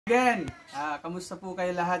Again, kamusta po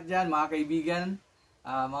kayo lahat dyan, mga kaibigan,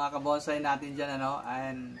 mga kabonsai natin dyan, ano?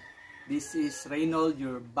 And this is Reynold,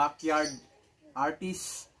 your backyard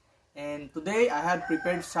artist. And today, I have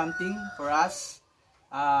prepared something for us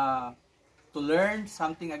to learn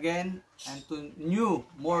something again and to new,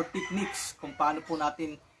 more techniques kung paano po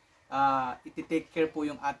natin iti-take care po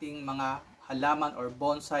yung ating mga halaman or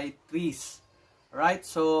bonsai trees. Right,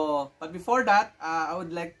 so but before that, I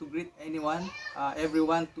would like to greet everyone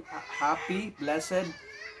to a happy, blessed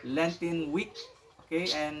Lenten week.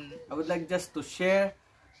 Okay, and I would like just to share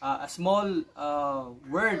a small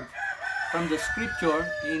word from the scripture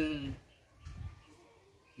in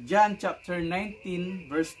John chapter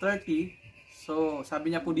 19 verse 30. So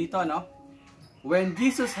sabi niya po dito, no? When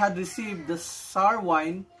Jesus had received the sour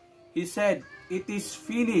wine, he said, "It is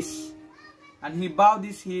finished," and he bowed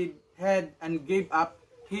his head and gave up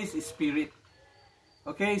his spirit.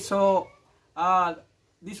 Okay, so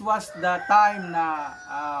this was the time na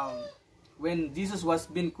when Jesus was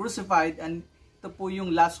being crucified, and ito po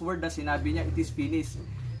yung last word na sinabi niya, "It is finished."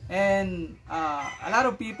 And a lot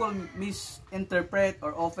of people misinterpret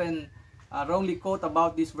or often wrongly quote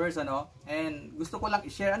about this verse, ano? And gusto ko lang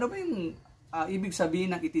i-share ano ba yung ibig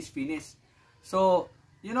sabihin ng "it is finished." So,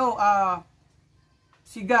 you know,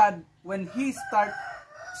 si God, when He start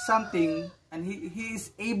something, and he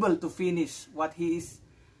is able to finish what he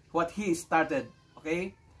started.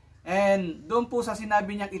 Okay, and doon po sa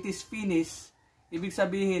sinabi niyang "it is finished," ibig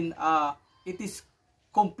sabihin it is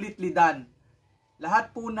completely done.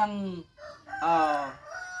 Lahat po ng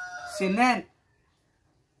sinent,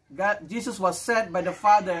 Jesus was sent by the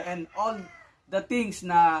Father, and all the things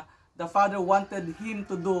na the Father wanted him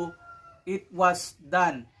to do, it was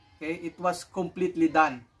done. Okay, it was completely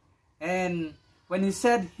done. And when he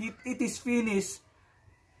said it is finished,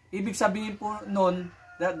 ibig sabihin po nun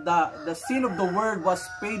that the sin of the world was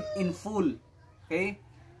paid in full. Okay?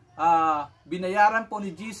 Binayaran po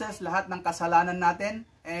ni Jesus lahat ng kasalanan natin,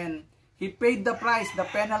 and He paid the price, the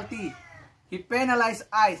penalty. He penalized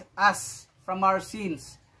us from our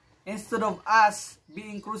sins. Instead of us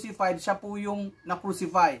being crucified, siya po yung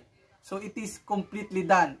na-crucify. So it is completely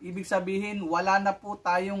done. Ibig sabihin, wala na po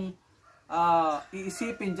tayong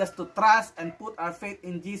iisipin, just to trust and put our faith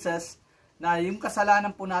in Jesus, na yung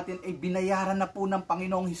kasalanan po natin ay binayaran na po ng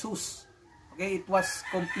Panginoong Hesus. Okay, it was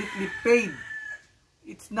completely paid.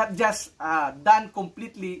 It's not just done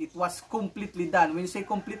completely, it was completely done. When you say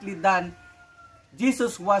completely done,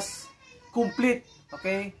 Jesus was complete.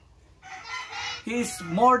 Okay, He is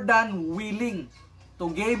more than willing to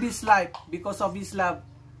give His life because of His love,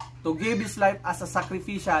 to give His life as a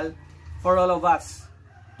sacrificial for all of us,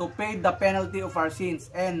 to pay the penalty of our sins.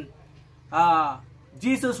 And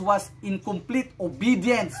Jesus was in complete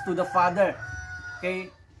obedience to the Father, okay,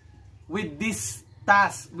 with this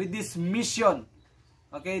task, with this mission,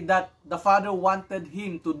 okay, that the Father wanted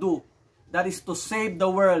Him to do, that is to save the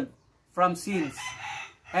world from sins.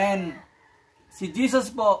 And si Jesus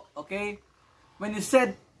po, okay, when He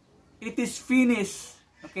said it is finished,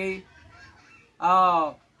 okay,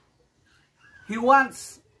 He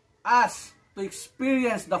wants us to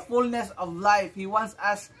experience the fullness of life. He wants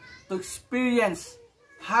us to experience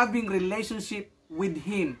having relationship with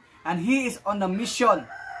Him. And He is on a mission,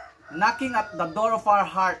 knocking at the door of our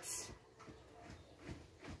hearts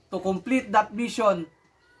to complete that mission,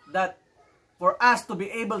 that for us to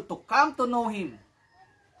be able to come to know Him,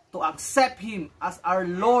 to accept Him as our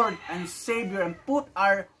Lord and Savior, and put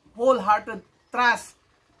our wholehearted trust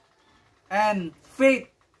and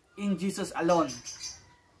faith in Jesus alone.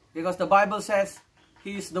 Because the Bible says,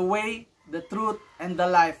 He is the way, the truth, and the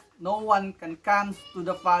life. No one can come to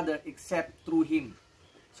the Father except through Him.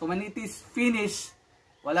 So when it is finished,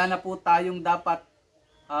 wala na po tayong dapat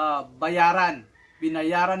bayaran.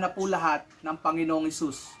 Binayaran na po lahat ng Panginoong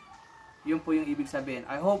Hesus. Yun po yung ibig sabihin.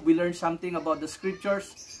 I hope we learned something about the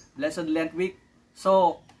scriptures. Blessed Lent Week.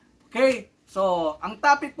 So, okay. So, ang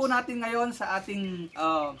topic po natin ngayon sa ating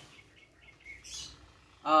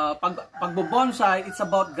pagbobonsai, it's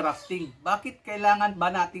about grafting. Bakit kailangan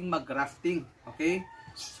ba nating mag-grafting? Okay?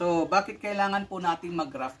 So, bakit kailangan po nating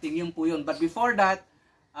mag-grafting? Yun po yun. But before that,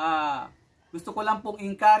 gusto ko lang pong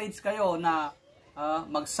encourage kayo na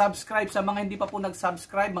mag-subscribe. Sa mga hindi pa po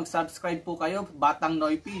nag-subscribe, mag-subscribe po kayo. Batang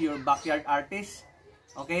Noipi, your backyard artist.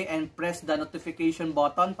 Okay? And press the notification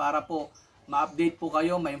button para po ma-update po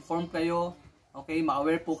kayo, ma-inform kayo. Okay?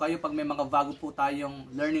 Ma-aware po kayo pag may mga bago po tayong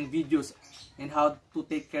learning videos and how to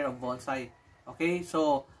take care of bonsai. Okay,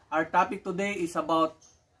 so our topic today is about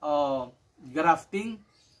grafting.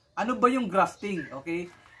 Ano ba yung grafting? Okay,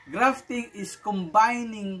 grafting is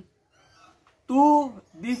combining two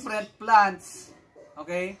different plants,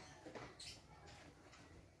 okay,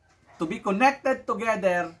 to be connected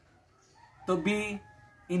together to be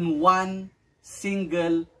in one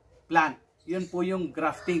single plant. Yun po yung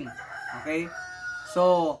grafting. Okay?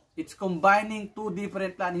 So, it's combining two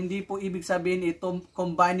different plant. Hindi po ibig sabihin ito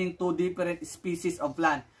combining two different species of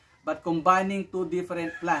plant, but combining two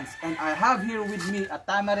different plants. And I have here with me a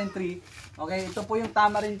tamarind tree. Okay, ito po yung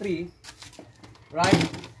tamarind tree. Right?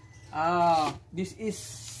 This is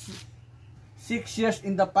 6 years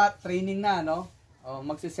in the pot training na, no?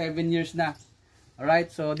 Magsi 7 years na.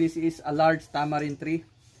 Alright, so this is a large tamarind tree.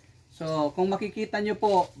 So, kung makikita nyo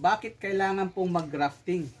po, bakit kailangan pong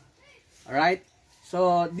mag-grafting? Alright?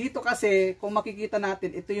 So, dito kasi, kung makikita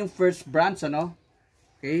natin, ito yung first branch, ano?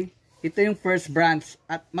 Okay? Ito yung first branch.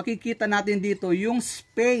 At makikita natin dito, yung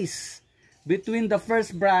space between the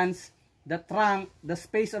first branch, the trunk, the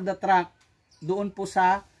space of the trunk, doon po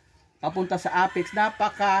sa, papunta sa apex,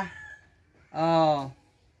 napaka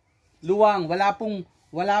luwang.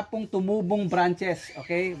 Wala pong tumubong branches.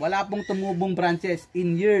 Okay? Wala pong tumubong branches.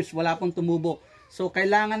 In years, wala pong tumubo. So,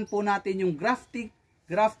 kailangan po natin yung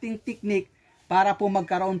grafting technique para po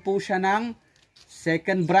magkaroon po siya ng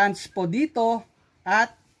second branch po dito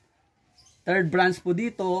at third branch po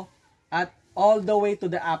dito at all the way to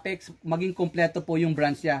the apex, maging kompleto po yung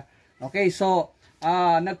branch niya. Okay, so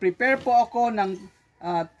nag-prepare po ako ng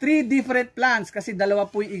 3 different plants kasi dalawa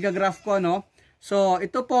po yung igagraph ko, no? So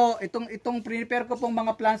ito po, itong prepare ko pong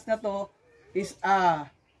mga plants na to is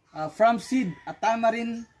from seed, a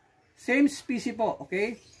tamarind, same species po,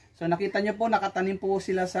 okay? So nakita nyo po, nakatanim po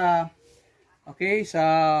sila sa okay,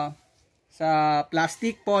 sa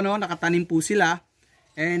plastic po, no, nakatanim po sila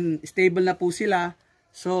and stable na po sila.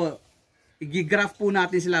 So i-graft po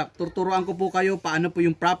natin sila. Tuturuan ko po kayo paano po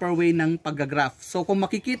yung proper way ng pag-graft. So kung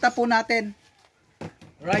makikita po natin,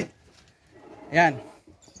 right, yan,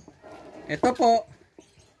 ito po,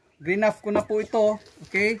 greenaff ko na po ito,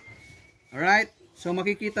 okay, alright, so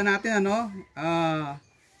makikita natin, ano,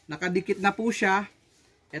 nakadikit na po siya.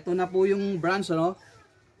 Ito na po yung branch, ano,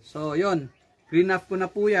 so yun, greenaff ko na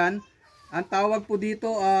po yan. Ang tawag po dito,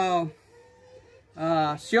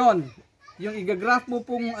 syon. Yung igagraph mo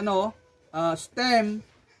pong ano, stem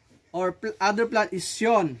or other plant is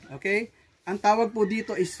syon. Okay? Ang tawag po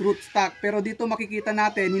dito is rootstock. Pero dito makikita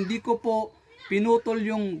natin, hindi ko po pinutol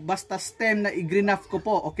yung basta stem na i-greenaff ko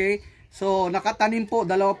po. Okay? So, nakatanim po,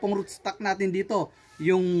 dalawa pong rootstock natin dito.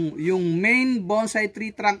 Yung main bonsai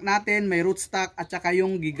tree trunk natin may rootstock at saka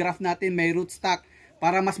yung gigraft natin may rootstock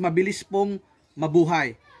para mas mabilis pong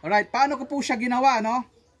mabuhay. Alright, paano ko po siya ginawa, no?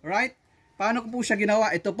 Alright, paano ko po siya ginawa?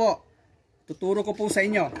 Ito po, tuturo ko po sa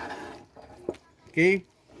inyo. Okay,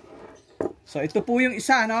 so ito po yung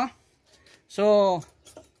isa, no? So,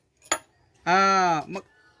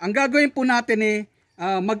 ang gagawin po natin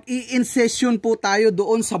mag-i-incision po tayo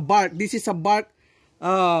doon sa bark. This is a bark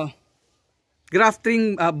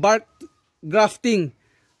grafting, bark grafting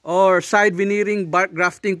or side veneering bark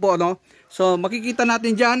grafting po, no? So, makikita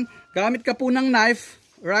natin dyan, gamit ka po ng knife,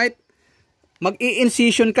 right?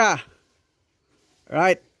 Mag-i-incision ka.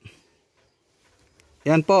 Right?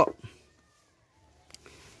 Yan po.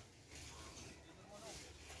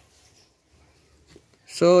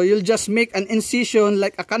 So, you'll just make an incision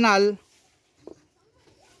like a canal.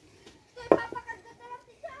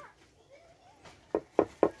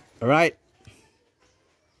 Right?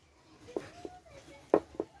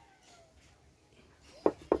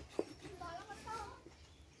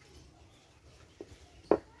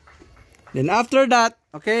 Then after that,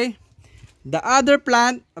 okay, the other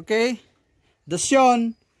plant, okay, the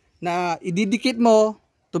syon na ididikit mo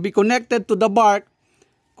to be connected to the bark,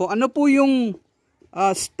 kung ano po yung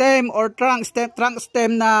stem or trunk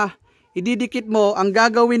stem na ididikit mo, ang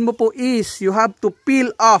gagawin mo po is you have to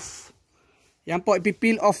peel off. Yan po,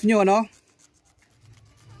 ipipeel off nyo, no?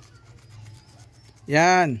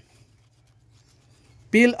 Yan.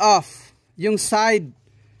 Peel off yung side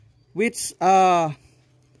which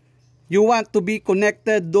you want to be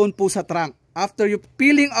connected doon po sa trunk. After you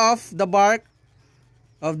peeling off the bark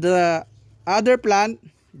of the other plant,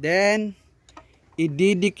 then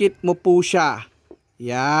ididikit mo po siya.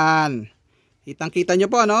 Yan. Kitang-kita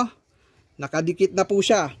nyo po, ano? Nakadikit na po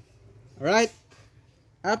siya. Alright?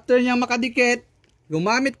 After niyang makadikit,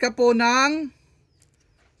 gumamit ka po ng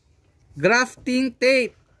grafting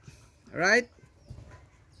tape. Alright?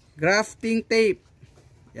 Grafting tape.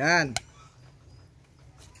 Yan.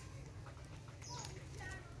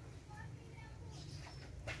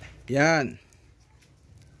 Yan.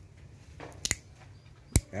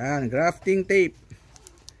 Yan, grafting tape.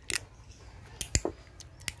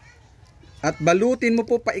 At balutin mo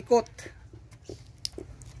po paikot.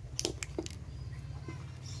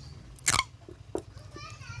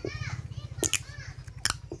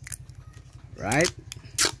 Right?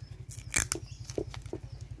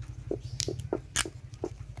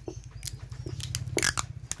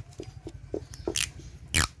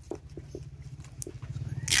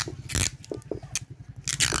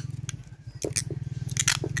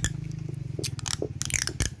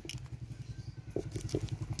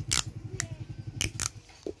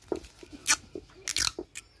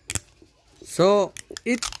 So,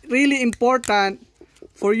 it's really important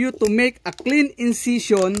for you to make a clean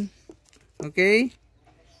incision, okay?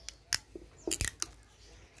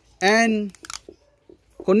 And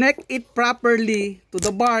connect it properly to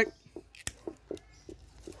the bark.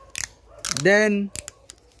 Then,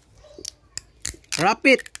 wrap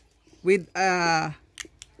it with,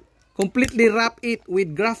 completely wrap it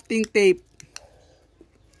with grafting tape.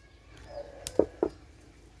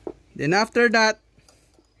 Then after that,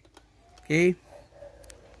 okay,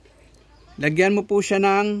 lagyan mo po siya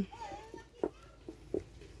ng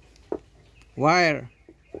wire,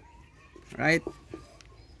 right?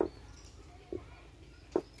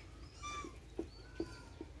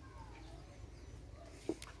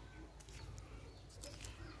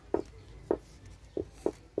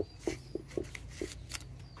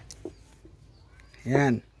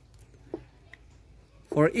 Yan.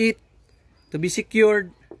 For it to be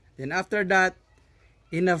secured, then after that,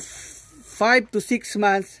 in a 5 to 6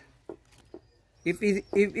 months, if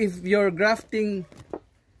your grafting,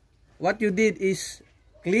 what you did is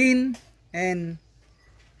clean and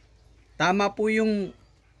tama po yung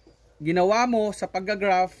ginawa mo sa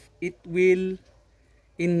paggagraft, it will,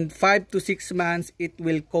 in 5 to 6 months, it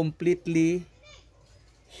will completely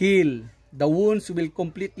heal. The wounds will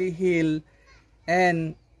completely heal,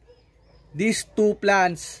 and these two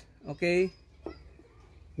plants, okay,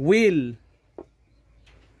 will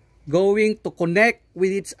going to connect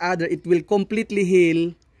with each other. It will completely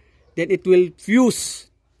heal, then it will fuse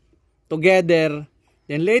together.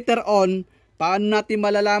 Then later on, paano natin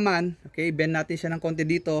malalaman? Okay, bend natin siya ng konti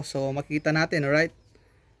dito, so makikita natin, alright?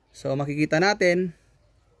 So makikita natin,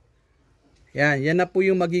 yan na po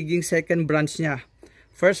yung magiging second branch niya.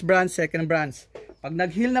 First branch, second branch. Pag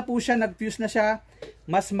nag-heal na po siya, nag-fuse na siya,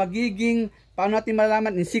 mas magiging, paano natin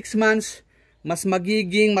malalaman? In 6 months, mas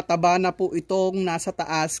magiging mataba na po itong nasa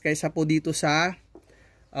taas kaysa po dito sa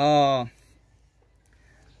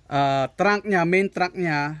trunk niya, main trunk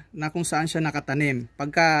niya, na kung saan siya nakatanim.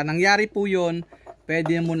 Pagka nangyari po yun,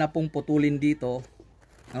 pwede mo na pong putulin dito,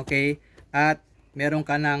 okay, at meron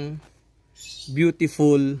ka ng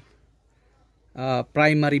beautiful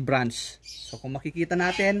primary branch. So kung makikita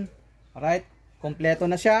natin, alright, kompleto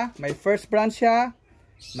na siya. May first branch siya,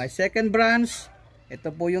 may second branch, ito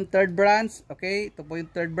po yung third branch, okay? Ito po yung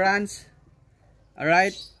third branch.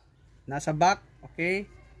 Alright? Nasa back, okay?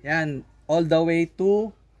 Yan, all the way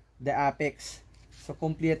to the apex. So,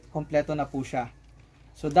 kompleto na po siya.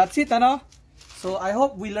 So, that's it, ano? So, I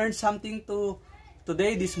hope we learned something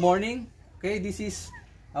today, this morning. Okay? This is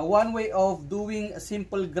one way of doing a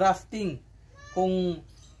simple grafting. Kung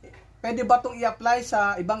pwede ba itong i-apply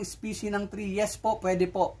sa ibang species ng tree? Yes po, pwede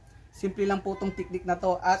po. Simple lang po itong technique na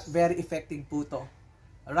to at very effective po to.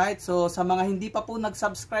 Alright, so sa mga hindi pa po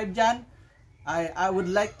nag-subscribe dyan, I would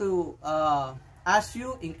like to ask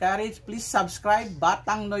you, encourage, please subscribe,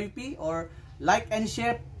 Batang Noypi, or like and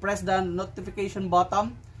share, press the notification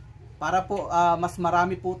button para po mas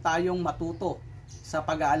marami po tayong matuto sa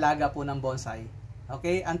pag-aalaga po ng bonsai.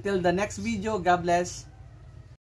 Okay, until the next video, God bless.